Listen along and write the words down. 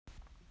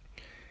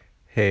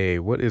Hey,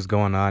 what is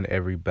going on,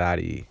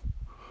 everybody?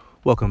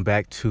 Welcome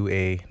back to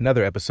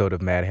another episode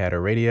of Mad Hatter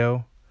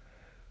Radio.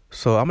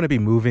 So, I'm going to be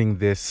moving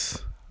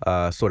this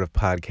sort of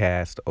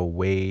podcast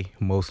away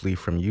mostly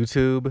from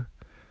YouTube.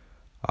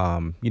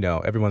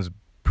 Everyone's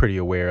pretty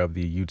aware of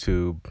the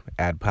YouTube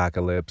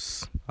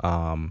adpocalypse,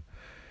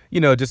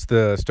 just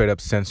the straight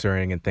up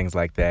censoring and things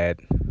like that.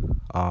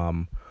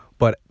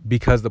 But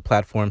because the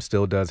platform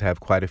still does have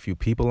quite a few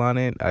people on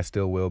it, I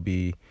still will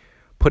be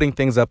putting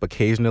things up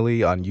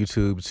occasionally on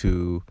YouTube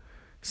to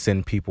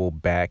send people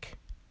back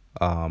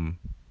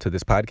to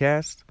this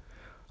podcast.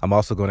 I'm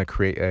also going to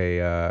create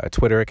a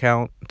Twitter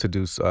account to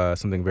do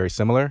something very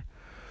similar.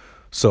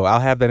 So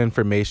I'll have that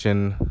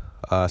information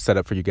set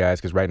up for you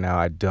guys because right now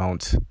I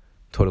don't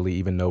totally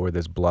even know where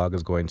this blog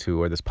is going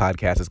to or this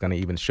podcast is going to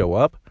even show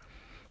up.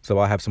 So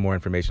I'll have some more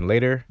information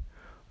later.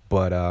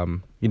 But,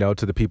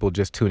 to the people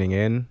just tuning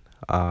in,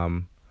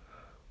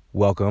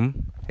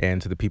 welcome.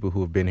 And to the people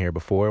who have been here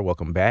before,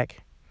 welcome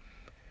back.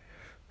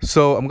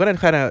 So I'm going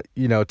to kind of,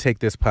 take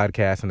this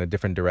podcast in a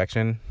different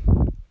direction.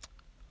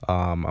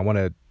 I want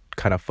to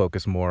kind of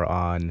focus more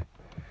on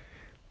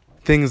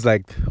things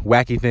like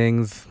wacky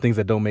things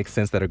that don't make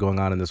sense that are going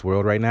on in this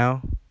world right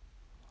now.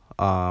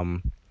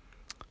 And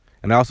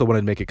I also want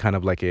to make it kind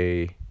of like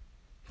an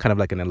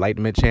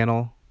enlightenment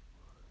channel,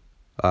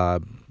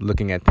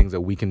 looking at things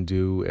that we can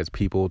do as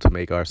people to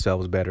make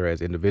ourselves better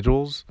as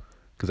individuals,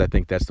 because I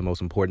think that's the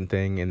most important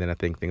thing. And then I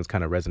think things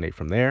kind of resonate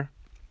from there.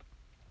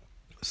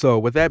 So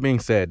with that being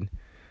said,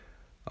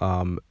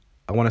 I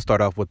want to start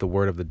off with the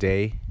word of the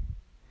day,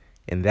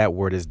 and that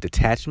word is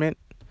detachment.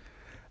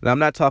 Now, I'm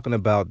not talking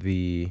about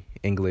the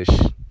English,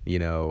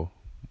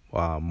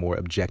 more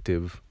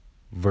objective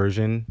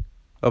version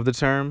of the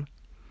term,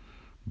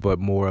 but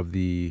more of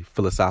the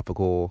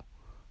philosophical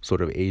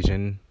sort of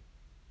Asian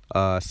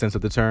sense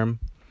of the term.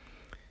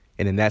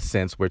 And in that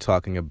sense, we're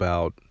talking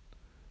about,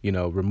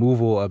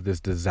 removal of this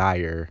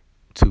desire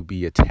to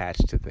be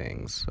attached to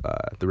things,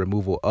 the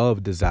removal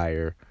of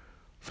desire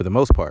for the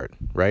most part,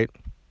 right?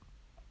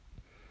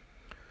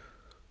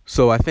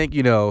 So I think,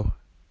 because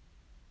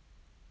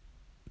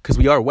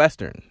we are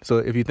Western. So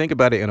if you think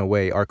about it in a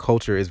way, our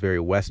culture is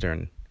very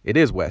Western. It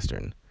is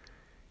Western.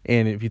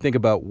 And if you think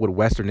about what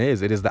Western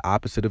is, it is the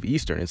opposite of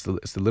Eastern. It's the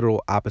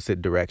literal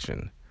opposite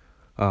direction.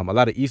 A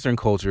lot of Eastern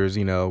cultures,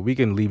 we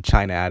can leave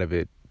China out of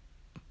it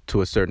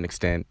to a certain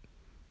extent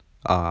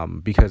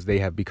because they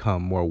have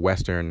become more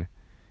Western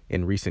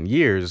in recent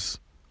years.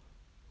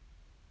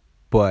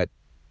 But,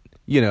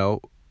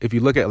 if you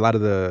look at a lot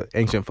of the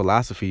ancient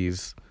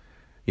philosophies,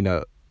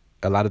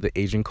 a lot of the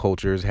Asian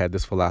cultures had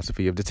this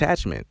philosophy of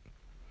detachment.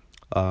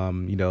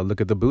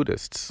 Look at the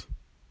Buddhists.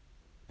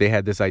 They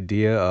had this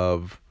idea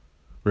of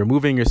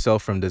removing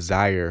yourself from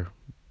desire,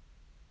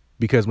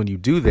 because when you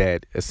do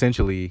that,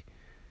 essentially,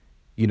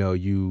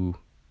 you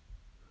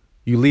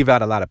leave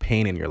out a lot of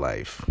pain in your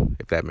life,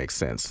 if that makes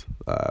sense.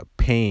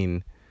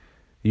 Pain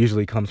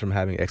usually comes from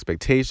having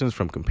expectations,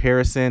 from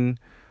comparison,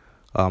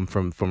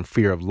 from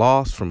fear of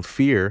loss, from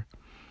fear.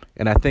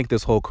 And I think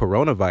this whole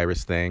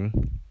coronavirus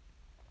thing,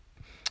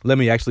 let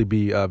me actually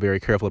be very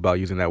careful about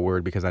using that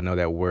word, because I know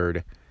that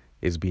word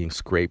is being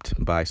scraped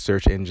by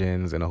search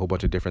engines and a whole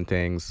bunch of different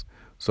things.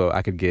 So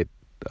I could get,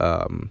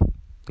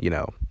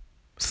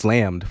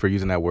 slammed for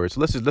using that word. So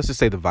let's just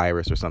say the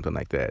virus or something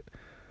like that.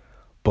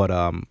 But,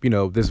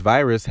 this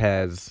virus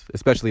has,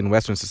 especially in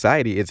Western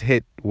society, it's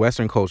hit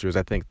Western cultures,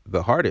 I think,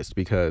 the hardest,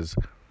 because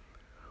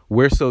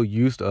we're so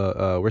used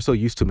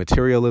to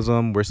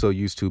materialism. We're so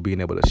used to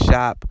being able to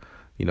shop,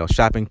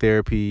 shopping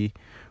therapy.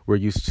 We're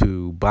used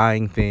to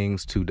buying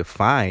things to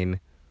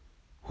define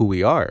who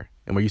we are.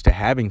 And we're used to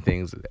having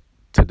things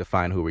to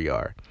define who we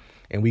are.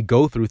 And we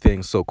go through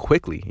things so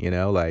quickly,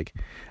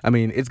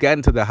 it's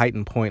gotten to the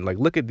heightened point. Like,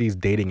 look at these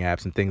dating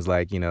apps and things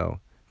like,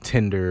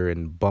 Tinder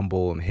and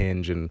Bumble and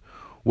Hinge and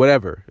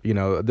whatever,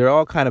 they're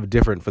all kind of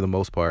different for the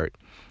most part.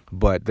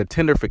 But the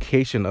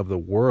Tinderification of the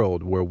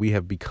world, where we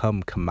have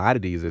become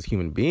commodities as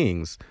human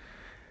beings,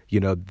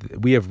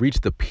 we have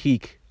reached the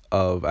peak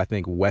of, I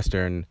think,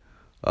 Western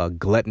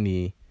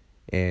gluttony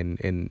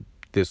and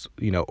this,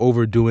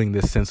 overdoing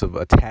this sense of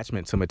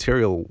attachment to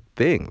material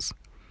things.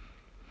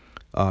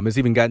 It's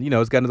even gotten,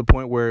 it's gotten to the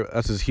point where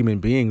us as human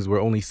beings,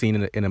 we're only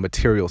seen in a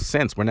material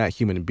sense. We're not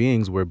human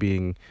beings. We're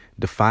being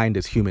defined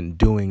as human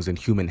doings and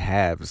human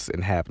haves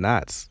and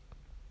have-nots.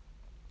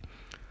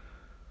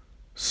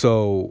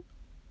 So,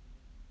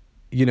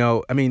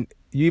 you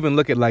even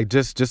look at like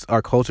just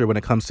our culture when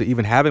it comes to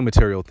even having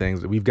material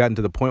things. We've gotten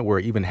to the point where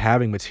even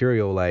having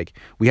material, like,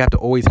 we have to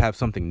always have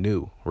something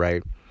new,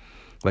 right?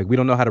 Like, we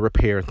don't know how to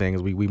repair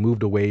things. We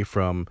moved away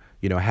from,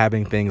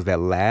 having things that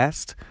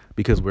last,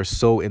 because we're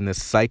so in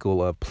this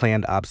cycle of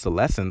planned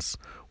obsolescence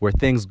where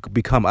things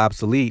become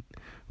obsolete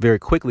very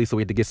quickly. So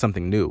we had to get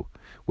something new,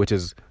 which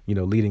is,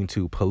 leading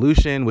to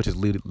pollution, which is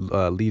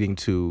leading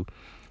to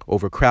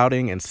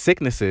overcrowding and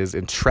sicknesses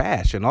and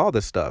trash and all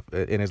this stuff.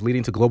 And it's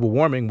leading to global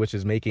warming, which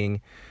is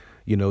making,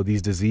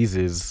 these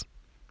diseases,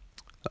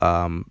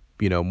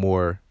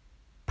 more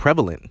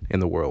prevalent in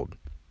the world.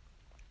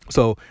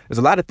 So there's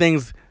a lot of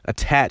things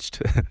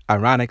attached,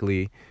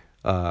 ironically,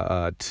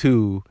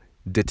 to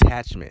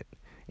detachment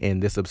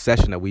and this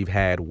obsession that we've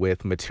had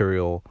with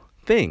material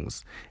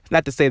things. It's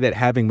not to say that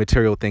having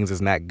material things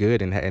is not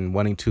good, and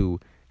wanting to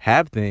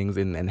have things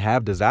and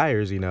have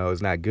desires,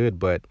 is not good,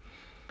 but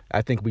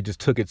I think we just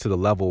took it to the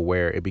level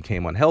where it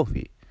became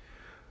unhealthy.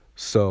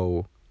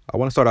 So I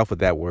want to start off with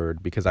that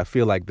word because I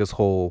feel like this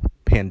whole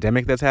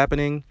pandemic that's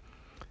happening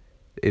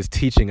is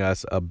teaching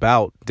us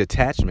about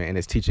detachment, and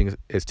is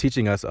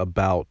teaching us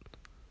about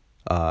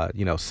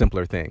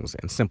simpler things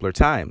and simpler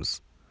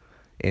times,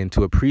 and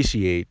to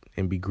appreciate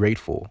and be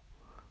grateful.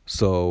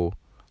 So,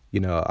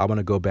 I want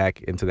to go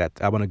back into that.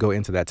 I want to go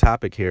into that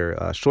topic here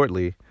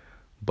shortly.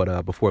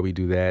 But before we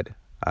do that,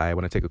 I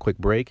want to take a quick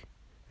break,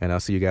 and I'll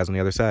see you guys on the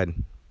other side.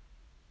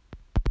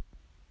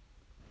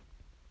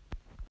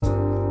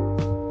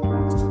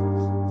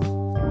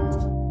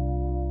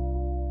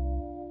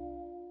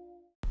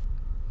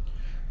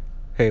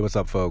 Hey, what's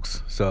up,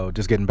 folks? So,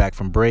 just getting back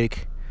from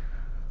break.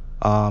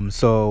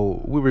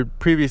 So we were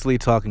previously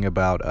talking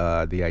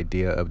about the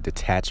idea of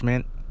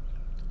detachment.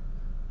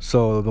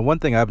 So the one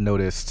thing I've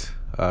noticed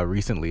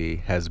recently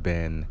has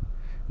been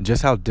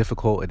just how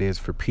difficult it is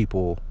for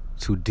people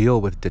to deal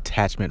with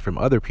detachment from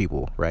other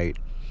people, right?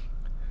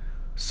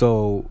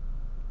 So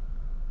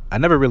I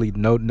never really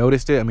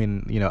noticed it. I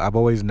mean, I've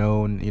always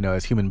known,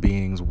 as human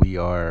beings, we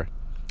are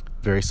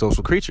very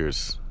social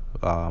creatures.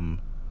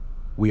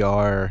 We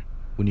are,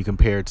 when you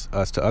compare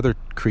us to other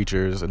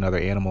creatures and other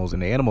animals in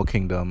the animal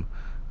kingdom,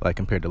 like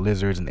compared to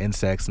lizards and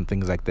insects and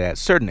things like that,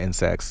 certain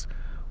insects,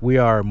 we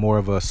are more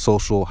of a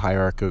social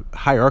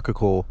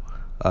hierarchical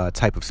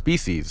type of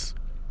species.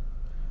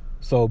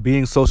 So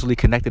being socially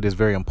connected is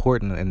very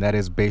important, and that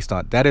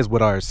is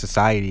what our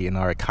society and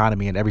our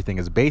economy and everything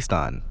is based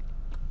on.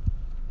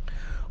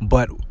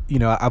 But,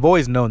 I've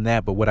always known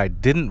that, but what I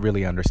didn't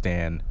really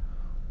understand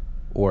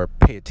or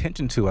pay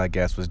attention to, I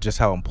guess, was just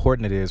how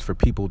important it is for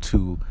people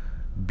to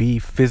be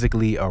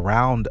physically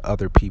around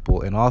other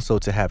people, and also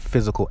to have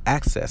physical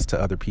access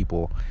to other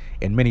people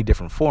in many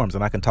different forms.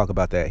 And I can talk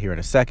about that here in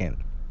a second.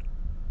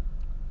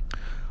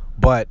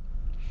 But,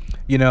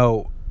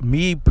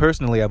 me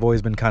personally, I've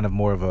always been kind of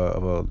more of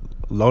a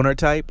loner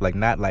type, like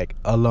not like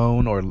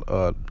alone or,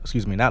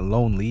 not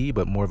lonely,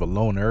 but more of a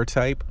loner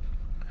type,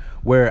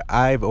 where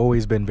I've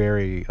always been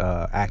very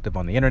active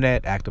on the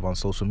internet, active on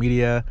social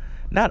media,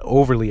 not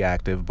overly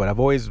active, but I've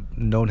always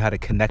known how to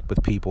connect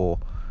with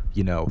people,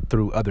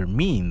 through other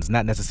means,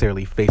 not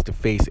necessarily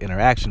face-to-face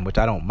interaction, which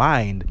I don't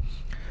mind.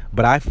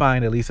 But I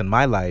find, at least in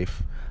my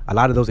life, a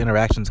lot of those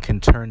interactions can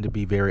turn to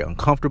be very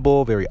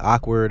uncomfortable, very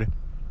awkward,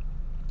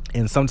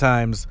 and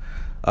sometimes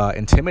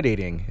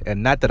intimidating.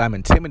 And not that I'm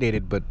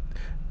intimidated, but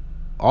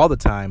all the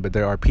time, but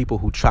there are people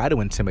who try to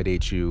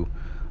intimidate you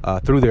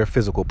through their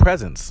physical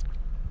presence.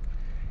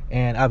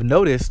 And I've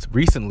noticed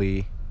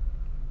recently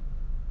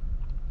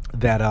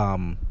that,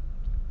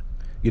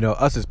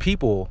 us as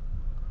people,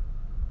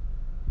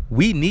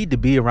 we need to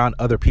be around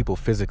other people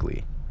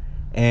physically.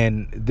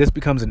 And this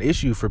becomes an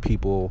issue for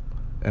people,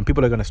 and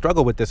people are going to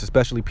struggle with this,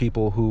 especially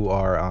people who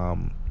are,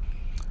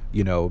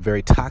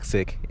 very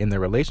toxic in their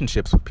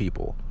relationships with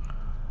people.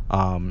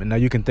 And now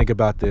you can think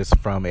about this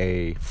from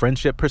a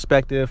friendship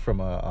perspective, from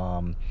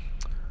a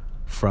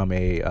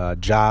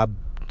job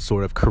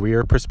sort of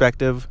career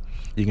perspective.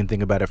 You can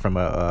think about it from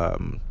a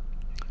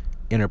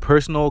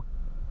interpersonal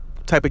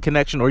type of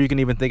connection, or you can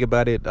even think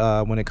about it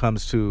when it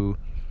comes to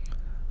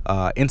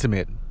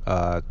intimate,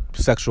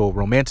 sexual,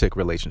 romantic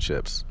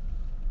relationships.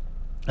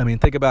 I mean,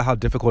 think about how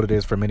difficult it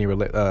is for many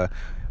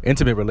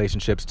intimate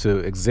relationships to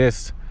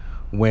exist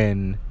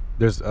when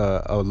there's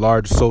a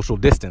large social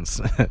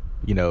distance,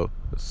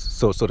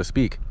 so to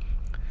speak.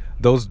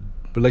 Those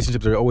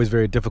relationships are always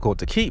very difficult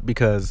to keep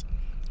because,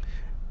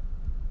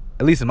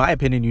 at least in my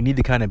opinion, you need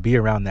to kind of be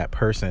around that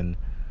person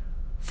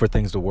for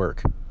things to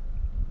work.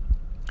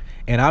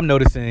 And I'm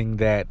noticing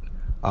that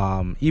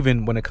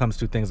even when it comes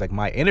to things like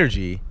my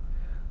energy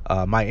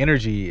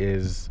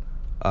is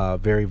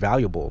very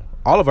valuable.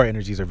 All of our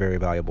energies are very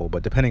valuable,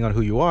 but depending on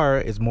who you are,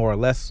 is more or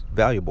less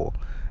valuable.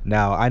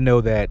 Now, I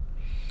know that,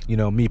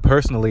 me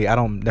personally, I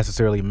don't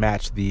necessarily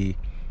match the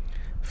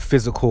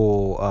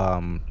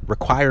physical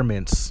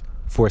requirements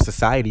for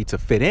society to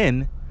fit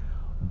in,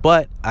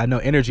 but I know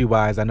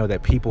energy-wise, I know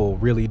that people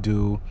really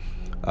do.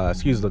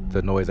 Excuse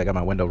the noise, I got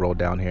my window rolled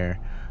down here.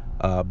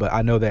 But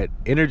I know that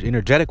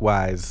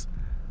energetic-wise,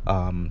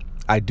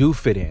 I do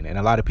fit in, and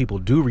a lot of people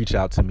do reach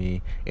out to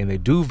me, and they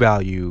do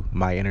value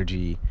my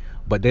energy,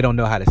 but they don't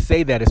know how to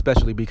say that,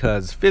 especially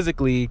because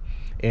physically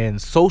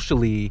and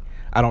socially,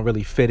 I don't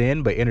really fit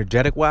in, but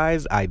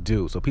energetic-wise, I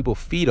do. So people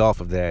feed off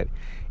of that.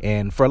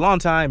 And for a long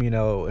time,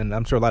 and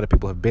I'm sure a lot of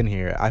people have been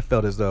here, I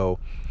felt as though,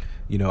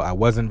 I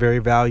wasn't very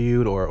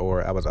valued,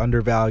 or I was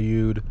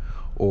undervalued,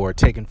 or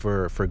taken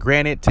for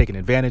granted, taken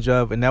advantage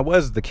of. And that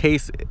was the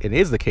case. It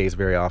is the case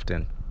very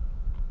often.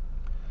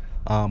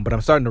 But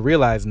I'm starting to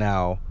realize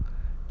now,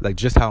 like,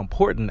 just how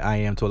important I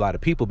am to a lot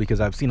of people, because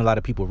I've seen a lot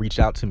of people reach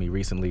out to me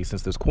recently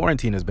since this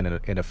quarantine has been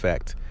in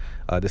effect,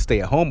 the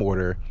stay-at-home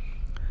order.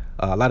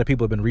 A lot of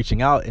people have been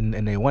reaching out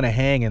and they want to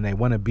hang and they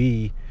want to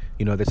be,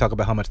 they talk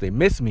about how much they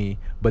miss me,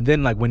 but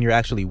then like when you're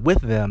actually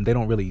with them, they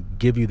don't really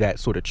give you that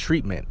sort of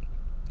treatment.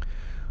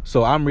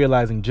 So I'm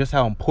realizing just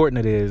how important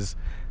it is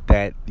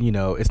that,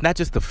 it's not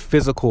just the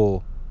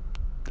physical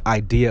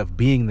idea of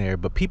being there,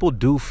 but people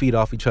do feed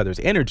off each other's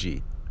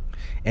energy.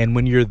 And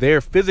when you're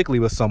there physically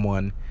with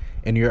someone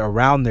and you're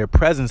around their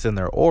presence and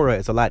their aura,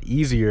 it's a lot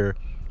easier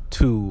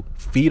to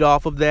feed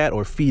off of that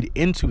or feed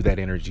into that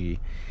energy.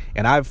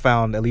 And I've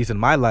found, at least in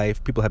my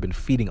life, people have been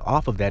feeding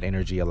off of that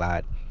energy a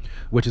lot,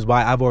 which is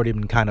why I've already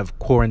been kind of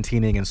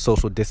quarantining and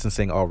social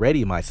distancing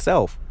already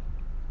myself.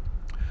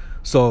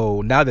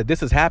 So now that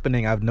this is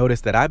happening, I've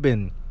noticed that I've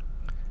been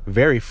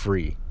very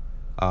free.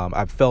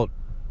 I've felt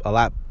a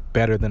lot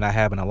better than I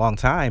have in a long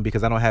time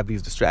because I don't have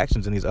these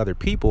distractions and these other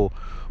people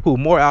who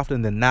more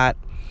often than not,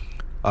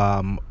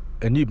 and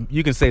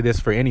you can say this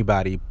for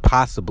anybody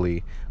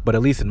possibly, but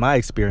at least in my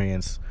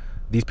experience,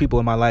 these people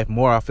in my life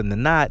more often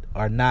than not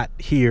are not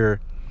here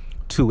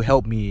to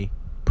help me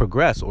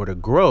progress or to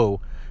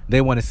grow.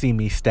 They want to see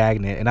me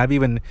stagnant. And I've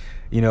even,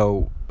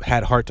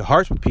 had heart to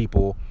hearts with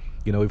people.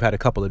 We've had a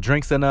couple of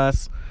drinks in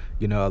us,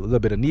 a little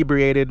bit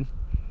inebriated.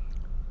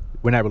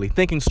 We're not really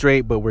thinking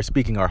straight, but we're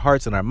speaking our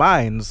hearts and our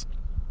minds.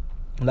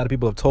 A lot of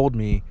people have told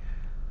me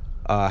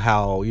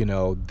how,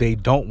 they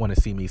don't want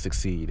to see me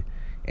succeed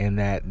and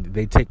that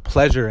they take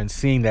pleasure in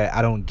seeing that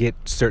I don't get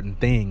certain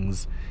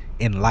things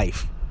in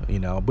life. We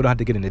don't have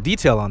to get into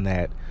detail on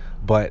that,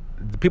 but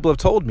the people have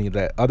told me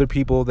that other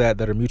people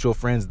that are mutual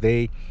friends,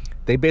 they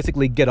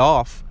basically get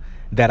off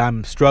that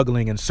I'm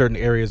struggling in certain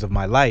areas of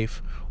my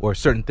life or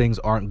certain things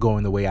aren't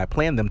going the way I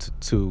planned them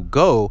to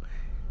go.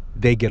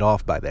 They get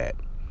off by that.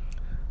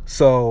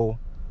 So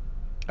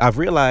I've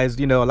realized,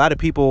 a lot of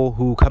people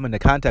who come into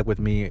contact with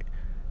me,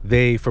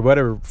 they, for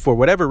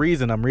whatever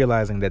reason, I'm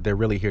realizing that they're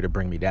really here to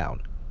bring me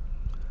down.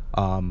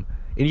 And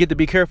you have to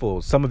be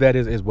careful. Some of that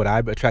is what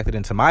I've attracted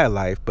into my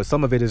life, but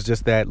some of it is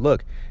just that,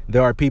 look,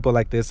 there are people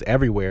like this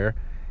everywhere,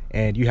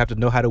 and you have to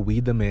know how to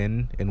weed them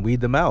in and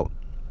weed them out.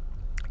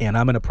 And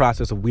I'm in a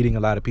process of weeding a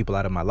lot of people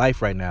out of my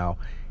life right now,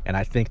 and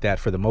I think that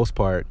for the most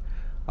part,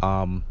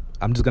 I'm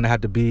just going to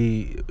have to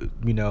be,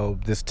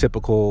 this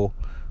typical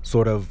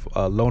sort of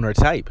loner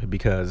type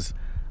because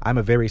I'm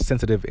a very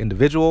sensitive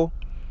individual,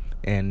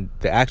 and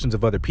the actions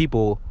of other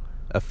people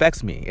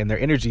affects me, and their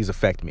energies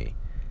affect me.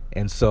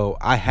 And so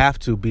I have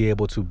to be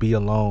able to be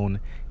alone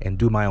and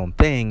do my own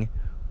thing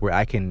where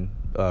I can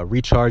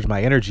recharge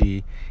my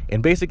energy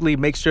and basically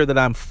make sure that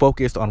I'm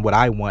focused on what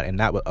I want and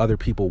not what other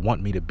people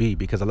want me to be.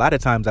 Because a lot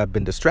of times I've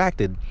been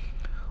distracted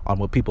on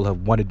what people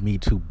have wanted me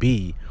to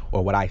be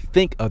or what I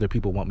think other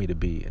people want me to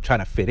be, trying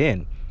to fit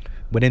in.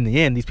 But in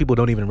the end, these people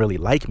don't even really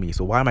like me.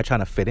 So why am I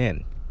trying to fit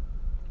in?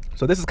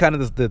 So this is kind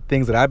of the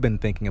things that I've been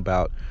thinking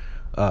about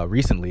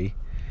recently.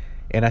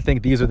 And I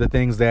think these are the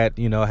things that,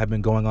 have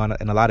been going on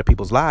in a lot of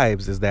people's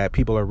lives, is that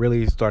people are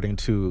really starting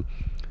to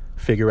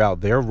figure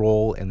out their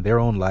role in their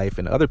own life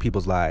and other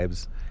people's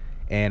lives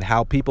and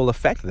how people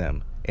affect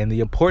them and the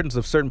importance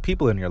of certain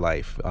people in your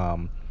life,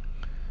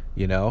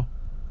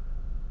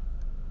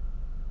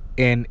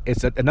 And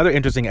it's another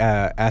interesting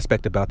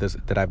aspect about this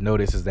that I've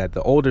noticed is that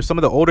some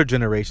of the older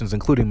generations,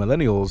 including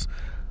millennials,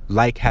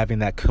 like having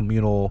that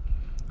communal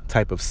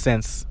type of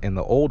sense in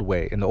the old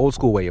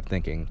school way of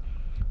thinking.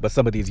 But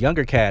some of these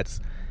younger cats,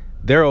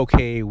 they're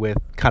okay with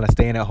kind of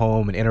staying at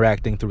home and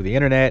interacting through the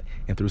internet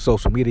and through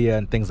social media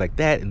and things like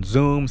that, and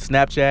Zoom,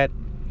 Snapchat.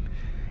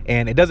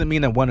 And it doesn't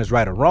mean that one is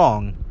right or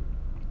wrong,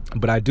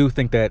 but I do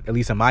think that, at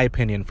least in my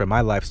opinion, for my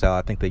lifestyle,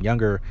 I think the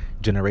younger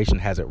generation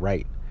has it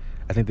right.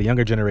 I think the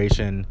younger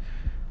generation,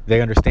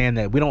 they understand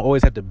that we don't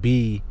always have to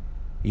be,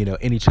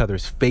 in each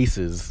other's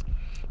faces,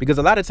 because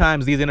a lot of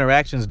times these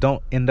interactions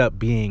don't end up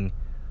being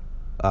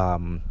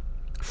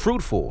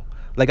fruitful.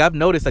 Like I've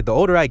noticed, like the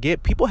older I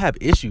get, people have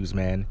issues,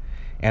 man.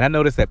 And I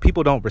noticed that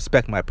people don't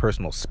respect my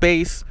personal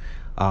space.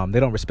 They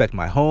don't respect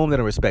my home. They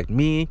don't respect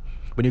me.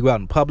 When you go out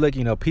in public,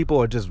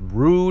 people are just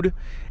rude.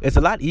 It's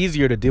a lot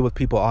easier to deal with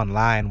people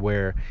online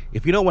where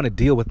if you don't want to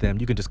deal with them,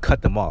 you can just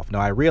cut them off.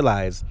 Now, I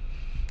realize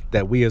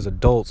that we as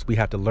adults, we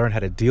have to learn how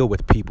to deal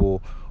with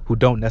people who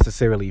don't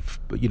necessarily,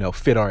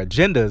 fit our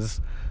agendas.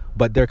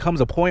 But there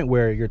comes a point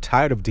where you're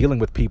tired of dealing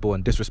with people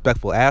and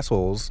disrespectful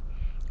assholes.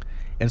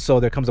 And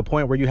so there comes a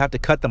point where you have to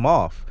cut them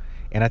off.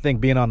 And I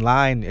think being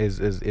online is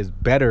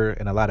better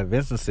in a lot of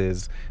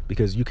instances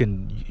because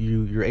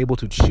you're able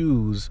to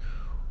choose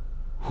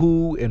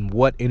who and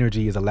what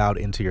energy is allowed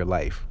into your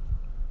life.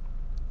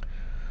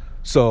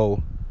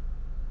 So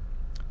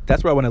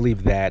that's where I want to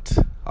leave that.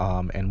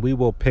 And we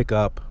will pick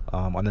up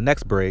on the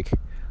next break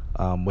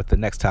with the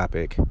next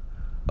topic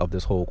of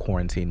this whole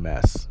quarantine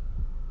mess.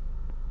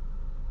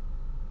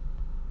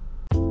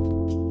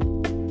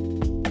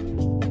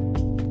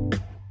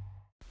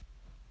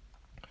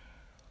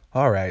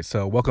 All right,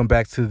 so welcome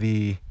back to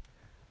the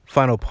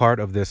final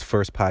part of this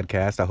first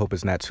podcast. I hope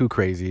it's not too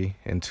crazy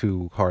and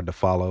too hard to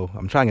follow.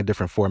 I'm trying a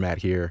different format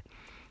here.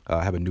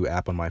 I have a new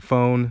app on my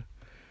phone,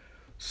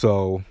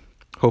 so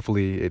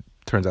hopefully it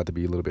turns out to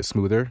be a little bit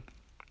smoother.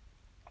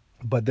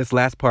 But this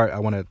last part, I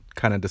want to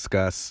kind of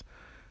discuss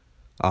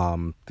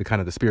the kind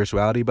of the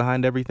spirituality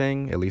behind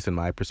everything, at least in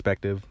my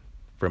perspective,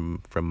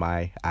 from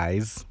my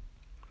eyes,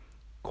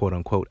 quote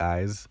unquote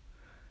eyes.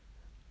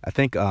 I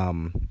think a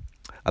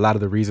lot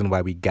of the reason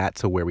why we got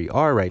to where we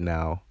are right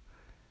now,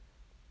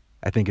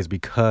 I think, is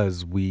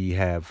because we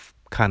have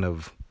kind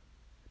of,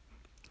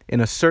 in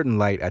a certain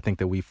light, I think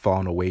that we've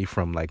fallen away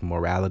from like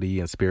morality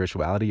and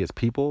spirituality as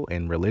people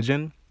and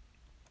religion.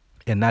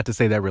 And not to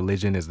say that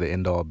religion is the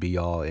end all be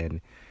all, and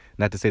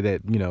not to say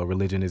that,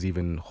 religion is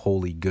even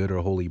wholly good or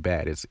wholly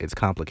bad. It's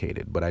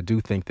complicated. But I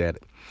do think that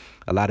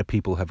a lot of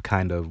people have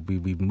kind of,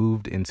 we've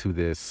moved into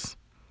this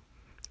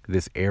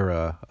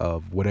era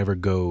of whatever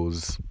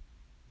goes.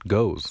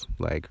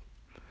 Like,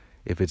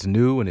 if it's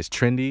new and it's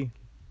trendy,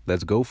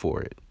 let's go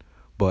for it.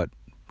 But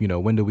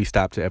when do we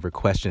stop to ever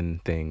question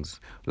things?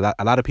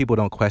 A lot of people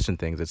don't question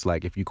things. It's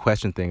like, if you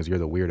question things, you're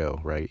the weirdo,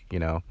 right?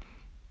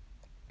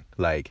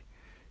 Like,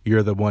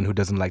 you're the one who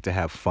doesn't like to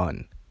have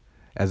fun,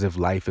 as if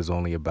life is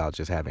only about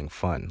just having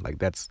fun. Like,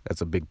 that's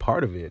a big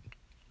part of it.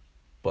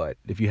 But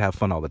if you have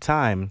fun all the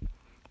time,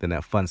 then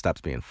that fun stops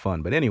being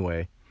fun. But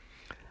anyway,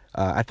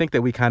 I think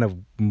that we kind of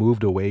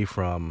moved away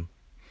from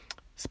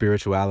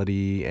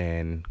spirituality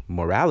and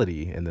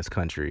morality in this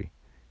country.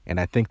 And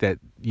I think that,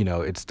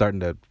 it's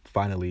starting to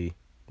finally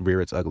rear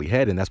its ugly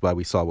head. And that's why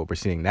we saw what we're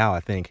seeing now. I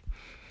think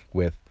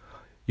with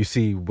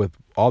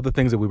all the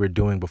things that we were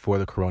doing before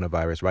the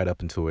coronavirus, right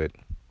up into it,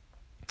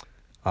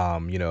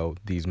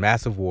 these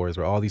massive wars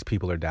where all these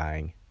people are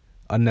dying,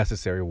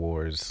 unnecessary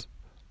wars.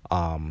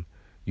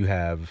 You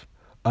have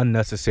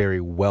unnecessary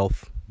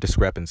wealth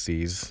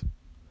discrepancies,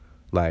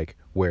 like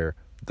where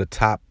the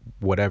top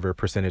whatever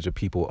percentage of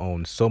people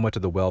own so much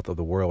of the wealth of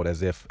the world,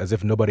 as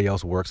if nobody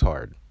else works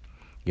hard.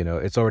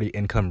 It's already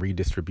income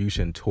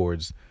redistribution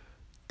towards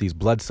these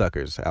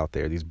bloodsuckers out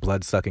there, these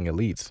blood-sucking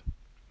elites.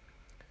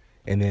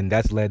 And then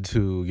that's led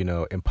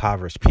to,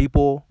 impoverished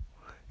people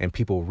and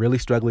people really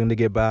struggling to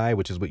get by,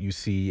 which is what you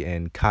see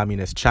in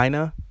communist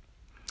China.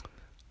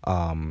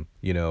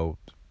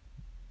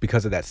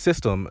 Because of that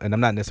system, and I'm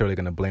not necessarily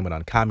going to blame it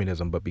on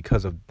communism, but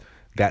because of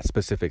that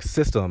specific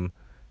system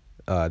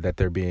that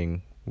they're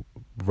being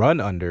run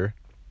under,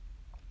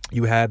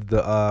 you had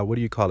the,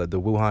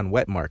 the Wuhan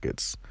wet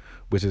markets,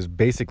 which is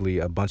basically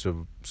a bunch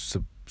of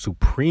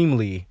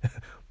supremely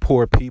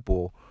poor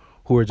people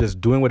who are just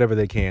doing whatever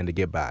they can to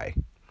get by.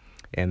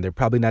 And they're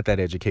probably not that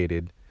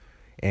educated.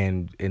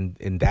 And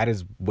that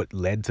is what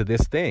led to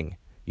this thing,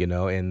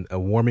 and a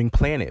warming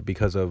planet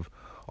because of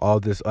all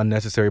this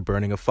unnecessary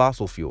burning of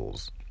fossil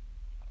fuels.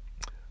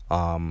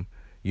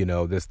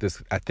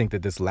 This I think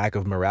that this lack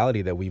of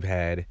morality that we've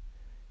had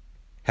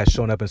has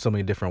shown up in so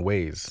many different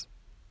ways.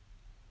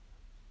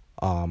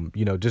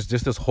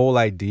 Just this whole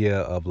idea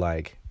of,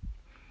 like,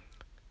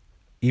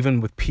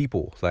 even with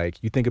people, like,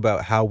 you think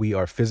about how we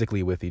are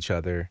physically with each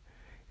other,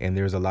 and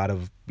there's a lot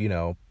of,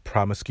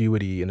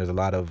 promiscuity, and there's a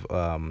lot of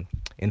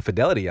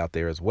infidelity out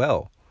there as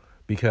well,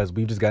 because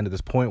we've just gotten to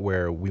this point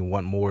where we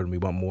want more and we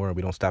want more, and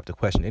we don't stop to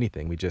question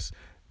anything. We just,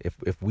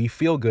 if we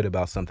feel good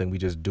about something, we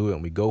just do it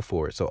and we go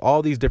for it. So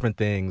all these different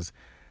things,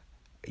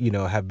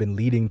 have been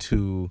leading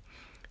to,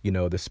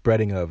 the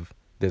spreading of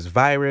this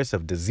virus,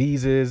 of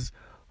diseases,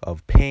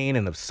 of pain,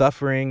 and of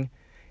suffering.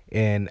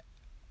 And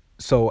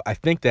so I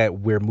think that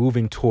we're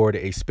moving toward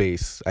a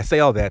space. I say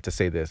all that to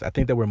say this. I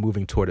think that we're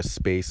moving toward a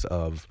space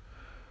of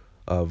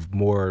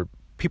more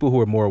people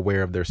who are more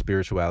aware of their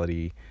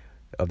spirituality,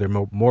 of their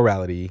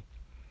morality,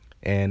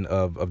 and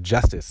of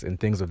justice and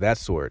things of that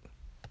sort.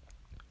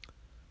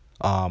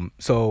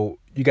 So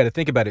you got to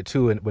think about it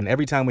too. And when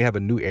every time we have a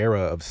new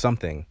era of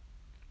something,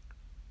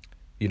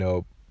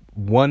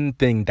 one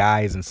thing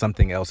dies and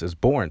something else is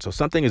born. So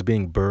something is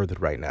being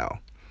birthed right now.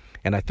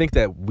 And I think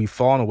that we've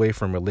fallen away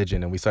from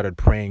religion and we started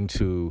praying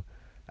to,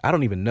 I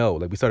don't even know,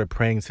 like, we started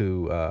praying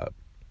to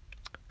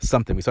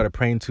something. We started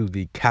praying to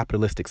the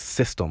capitalistic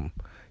system.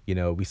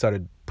 We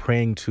started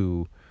praying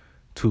to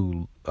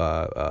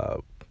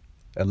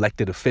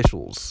elected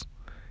officials,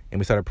 and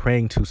we started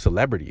praying to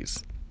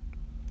celebrities.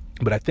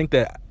 But I think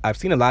that I've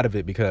seen a lot of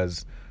it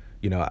because,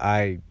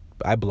 I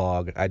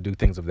blog, I do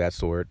things of that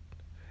sort,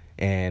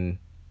 and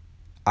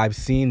I've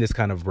seen this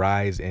kind of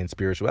rise in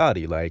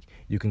spirituality. Like,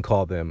 you can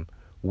call them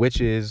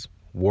witches,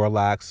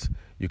 warlocks,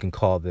 you can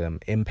call them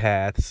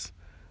empaths,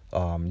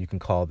 you can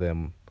call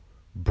them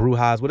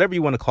brujas, whatever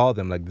you want to call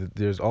them. Like,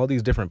 there's all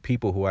these different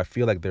people who I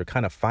feel like they're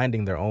kind of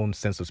finding their own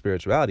sense of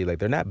spirituality. Like,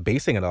 they're not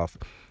basing it off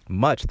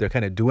much. They're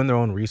kind of doing their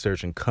own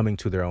research and coming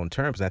to their own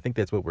terms. And I think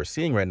that's what we're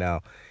seeing right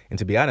now. And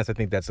to be honest, I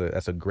think that's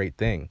a great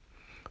thing.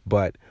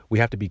 But we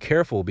have to be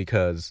careful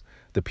because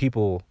the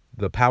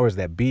powers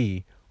that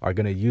be are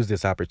going to use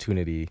this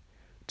opportunity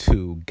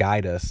to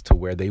guide us to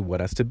where they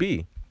want us to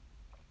be.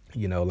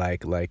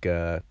 Like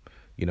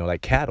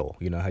cattle,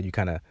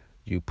 how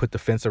you put the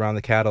fence around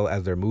the cattle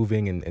as they're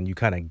moving and you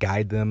kind of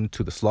guide them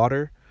to the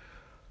slaughter.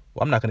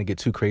 Well, I'm not going to get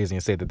too crazy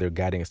and say that they're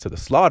guiding us to the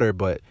slaughter,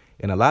 but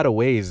in a lot of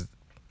ways,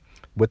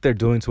 what they're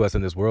doing to us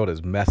in this world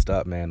is messed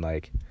up, man.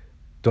 Like,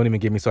 Don't even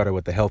get me started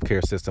with the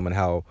healthcare system and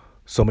how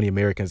so many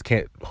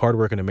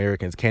hardworking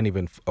Americans can't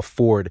even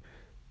afford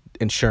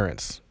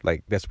insurance.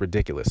 Like, that's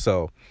ridiculous.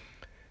 So,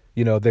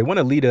 they want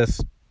to lead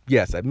us.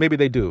 Yes, maybe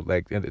they do,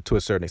 like, to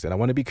a certain extent. I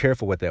want to be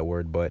careful with that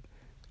word, but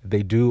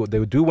they do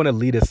want to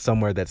lead us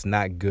somewhere that's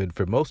not good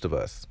for most of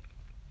us.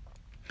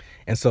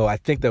 And so I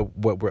think that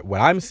what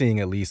I'm seeing,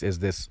 at least, is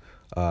this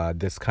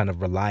kind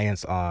of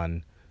reliance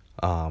on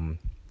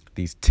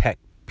these tech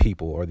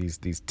people, or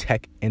these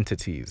tech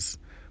entities,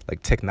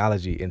 like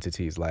technology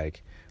entities,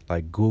 like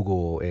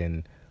Google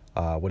and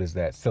what is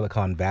that,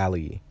 Silicon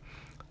Valley,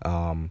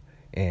 and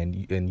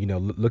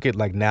look at,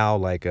 like, now,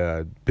 like,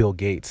 Bill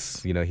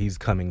Gates. He's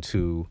coming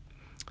to,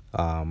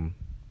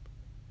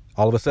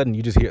 all of a sudden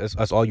you just hear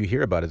us all you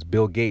hear about is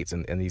Bill Gates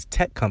and these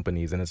tech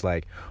companies. And it's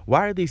like,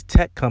 why are these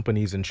tech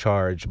companies in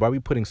charge? Why are we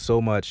putting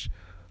so much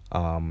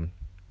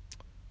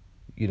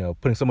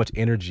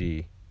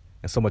energy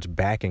and so much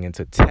backing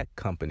into tech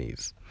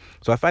companies?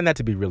 So I find that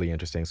to be really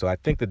interesting. So I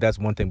think that that's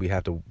one thing we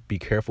have to be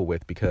careful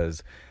with,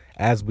 because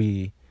as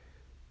we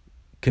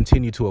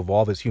continue to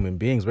evolve as human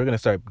beings, we're going to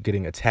start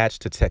getting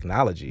attached to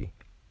technology.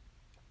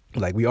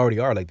 Like, we already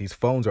are. Like, these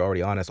phones are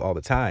already on us all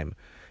the time.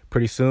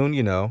 Pretty soon,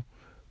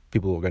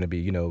 people are going to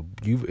be,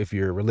 if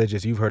you're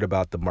religious, you've heard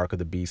about the mark of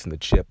the beast and the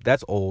chip.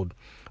 That's old.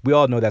 We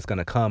all know that's going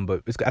to come,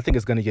 but I think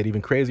it's going to get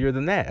even crazier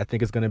than that. I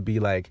think it's going to be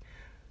like,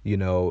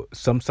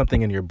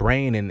 something in your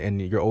brain,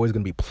 and you're always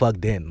going to be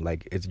plugged in.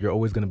 Like, you're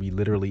always going to be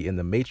literally in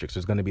the matrix.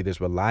 There's going to be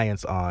this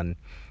reliance on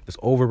this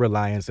over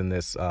reliance, and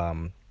this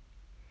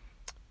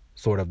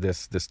sort of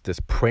this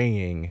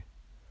praying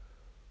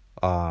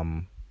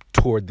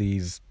toward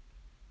these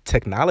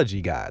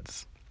technology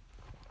gods.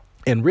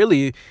 And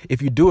really,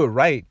 if you do it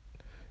right,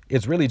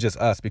 it's really just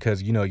us,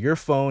 because your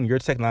phone, your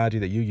technology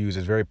that you use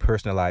is very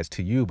personalized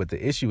to you. But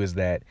the issue is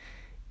that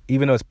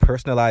even though it's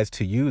personalized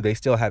to you, they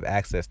still have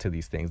access to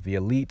these things. The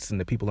elites and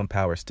the people in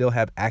power still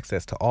have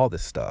access to all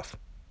this stuff.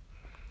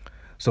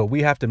 So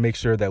we have to make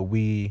sure that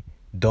we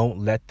don't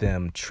let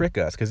them trick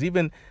us. Because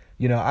even,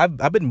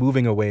 I've been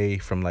moving away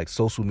from, like,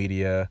 social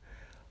media.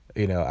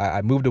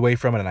 I moved away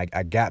from it, and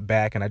I got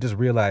back, and I just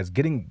realized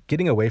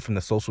getting away from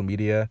the social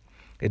media,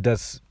 it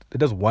does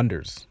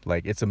wonders.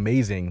 Like, it's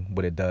amazing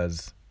what it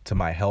does to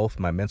my health,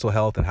 my mental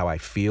health, and how I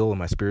feel, and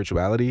my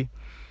spirituality.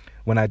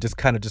 When I just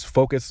kind of just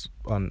focus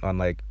on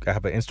like, I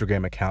have an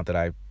Instagram account that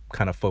I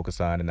kind of focus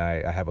on, and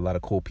I have a lot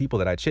of cool people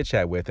that I chit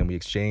chat with, and we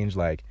exchange,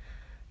 like,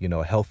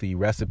 healthy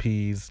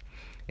recipes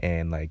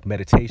and, like,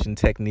 meditation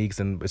techniques.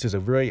 And it's just a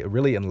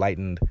really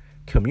enlightened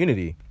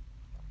community.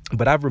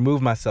 But I've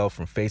removed myself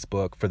from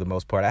Facebook for the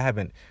most part. I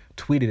haven't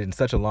tweeted in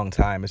such a long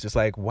time. It's just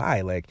like,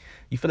 why? Like,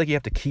 you feel like you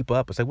have to keep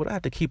up. It's like, what do I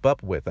have to keep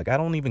up with? Like, I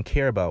don't even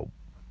care about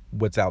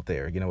what's out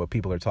there, what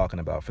people are talking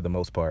about for the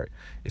most part.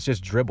 It's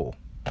just dribble.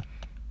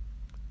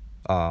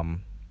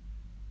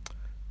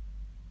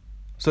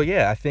 So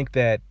yeah, I think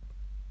that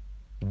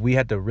we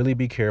have to really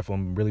be careful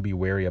and really be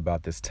wary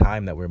about this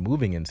time that we're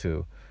moving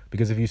into.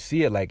 Because if you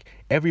see it, like,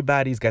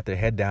 everybody's got their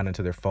head down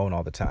into their phone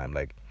all the time.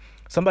 Like,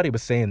 somebody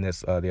was saying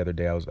this the other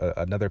day. I was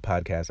another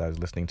podcast I was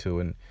listening to,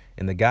 and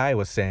the guy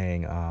was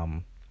saying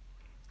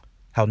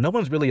how no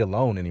one's really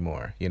alone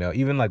anymore.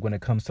 Even, like, when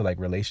it comes to, like,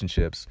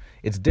 relationships,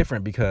 it's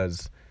different,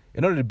 because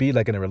in order to be,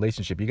 like, in a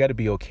relationship, you got to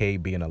be okay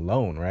being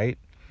alone, right?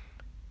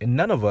 And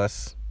none of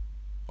us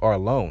are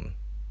alone,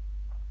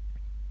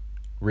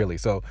 really.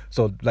 So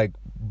like,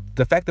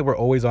 the fact that we're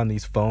always on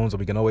these phones, or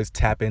we can always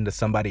tap into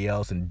somebody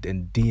else and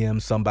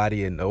DM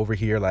somebody, and over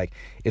here, like,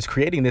 it's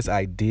creating this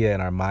idea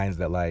in our minds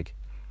that, like,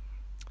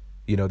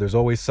 there's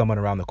always someone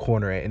around the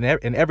corner in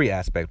every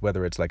aspect,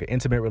 whether it's like an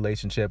intimate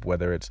relationship,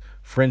 whether it's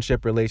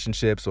friendship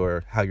relationships,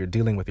 or how you're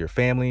dealing with your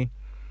family.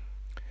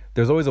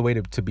 There's always a way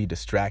to be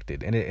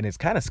distracted. And it's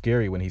kind of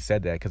scary when he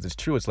said that, because it's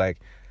true. It's like,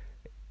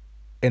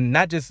 and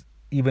not just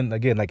even,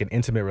 again, like, an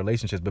intimate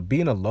relationship, but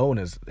being alone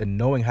and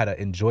knowing how to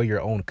enjoy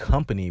your own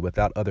company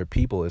without other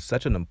people is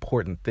such an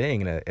important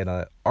thing, in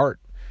a art,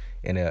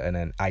 in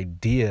an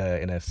idea,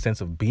 in a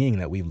sense of being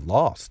that we've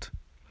lost.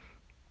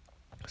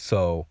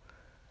 So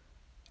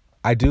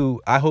I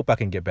hope I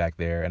can get back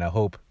there, and I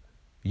hope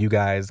you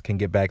guys can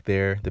get back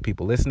there, the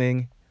people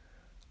listening.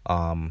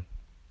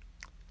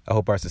 I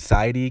hope our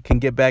society can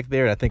get back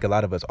there, and I think a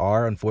lot of us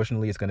are.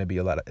 Unfortunately, it's going to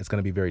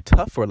be very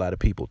tough for a lot of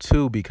people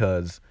too,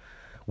 because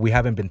we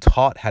haven't been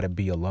taught how to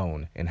be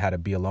alone, and how to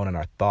be alone in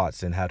our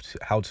thoughts, and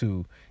how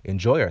to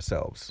enjoy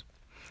ourselves.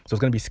 So it's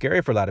going to be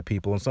scary for a lot of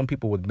people, and some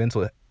people with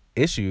mental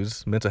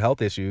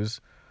health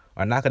issues,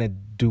 are not going to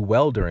do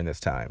well during this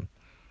time.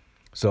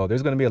 So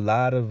there's going to be a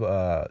lot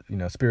of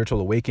spiritual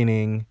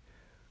awakening.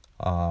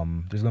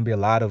 There's going to be a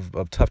lot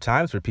of tough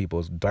times for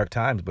people, dark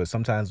times, but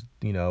sometimes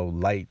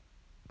light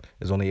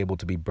is only able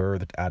to be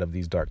birthed out of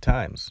these dark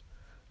times.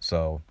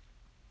 So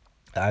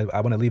I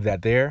want to leave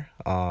that there.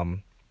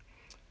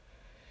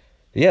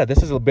 Yeah,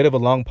 this is a bit of a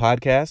long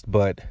podcast,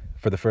 but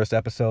for the first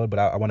episode, but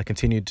I want to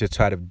continue to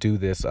try to do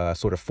this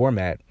sort of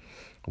format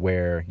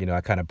where,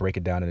 I kind of break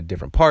it down into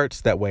different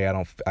parts. That way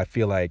I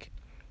feel like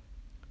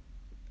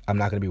I'm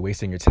not going to be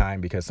wasting your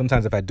time, because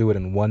sometimes if I do it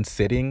in one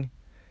sitting,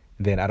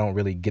 then I don't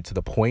really get to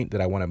the point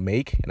that I want to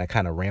make, and I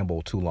kind of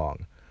ramble too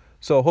long.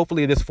 So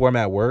hopefully this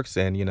format works,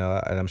 and and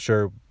I'm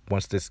sure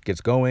once this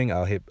gets going,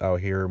 I'll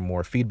hear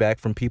more feedback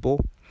from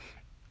people.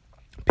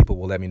 People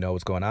will let me know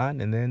what's going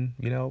on, and then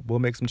we'll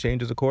make some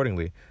changes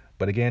accordingly.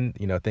 But again,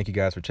 thank you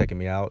guys for checking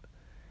me out,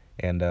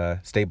 and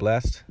stay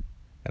blessed,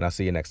 and I'll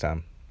see you next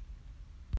time.